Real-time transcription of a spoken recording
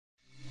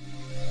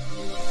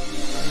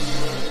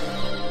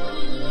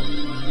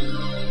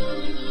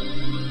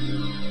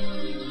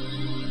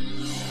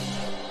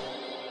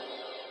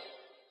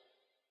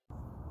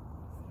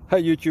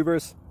Hey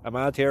YouTubers, I'm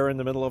out here in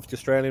the middle of the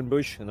Australian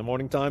bush in the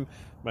morning time.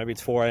 Maybe it's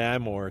 4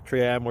 a.m. or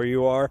 3 a.m. where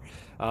you are.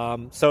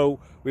 So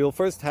we'll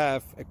first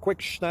have a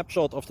quick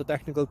snapshot of the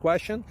technical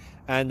question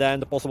and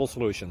then the possible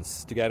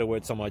solutions, together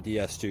with some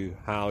ideas to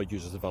how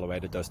users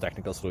evaluated those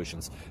technical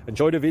solutions.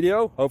 Enjoy the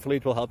video, hopefully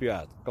it will help you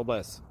out. God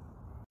bless.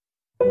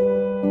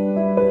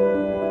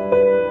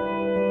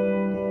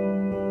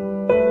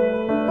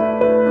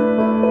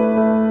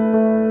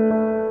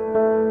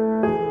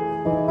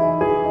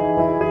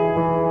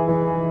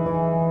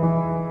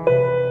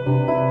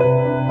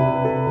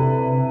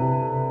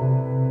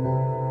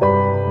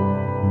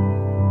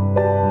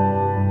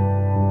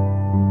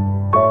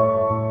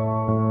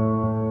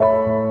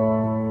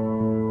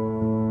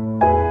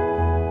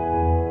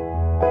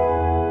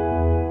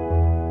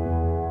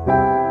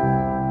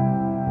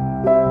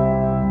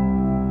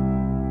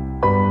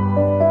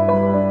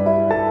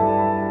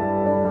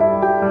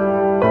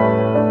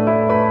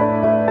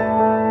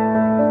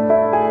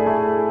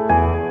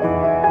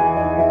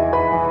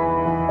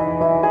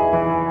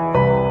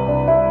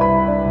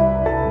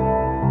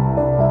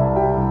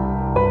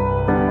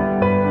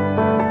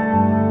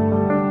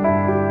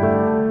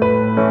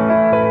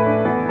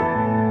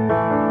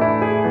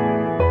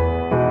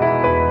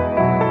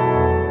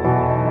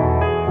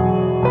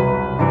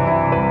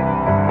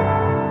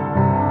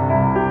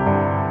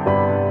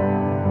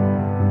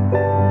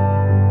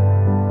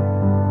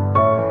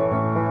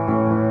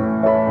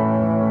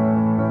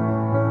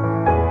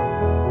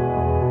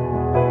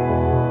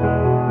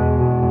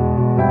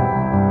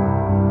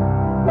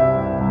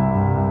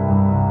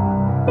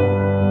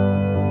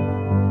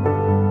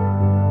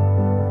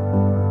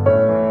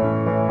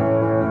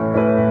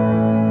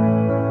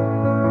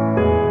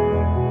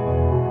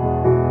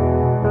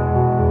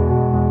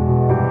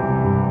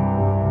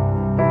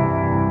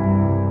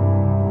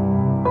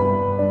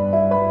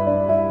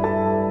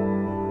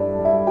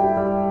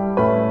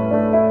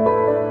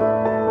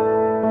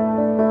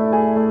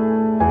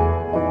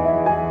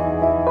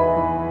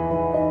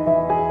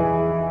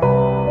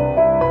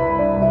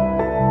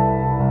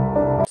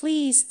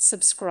 Please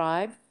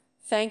subscribe.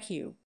 Thank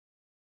you.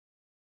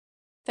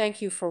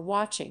 Thank you for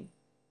watching.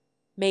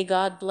 May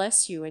God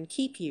bless you and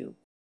keep you.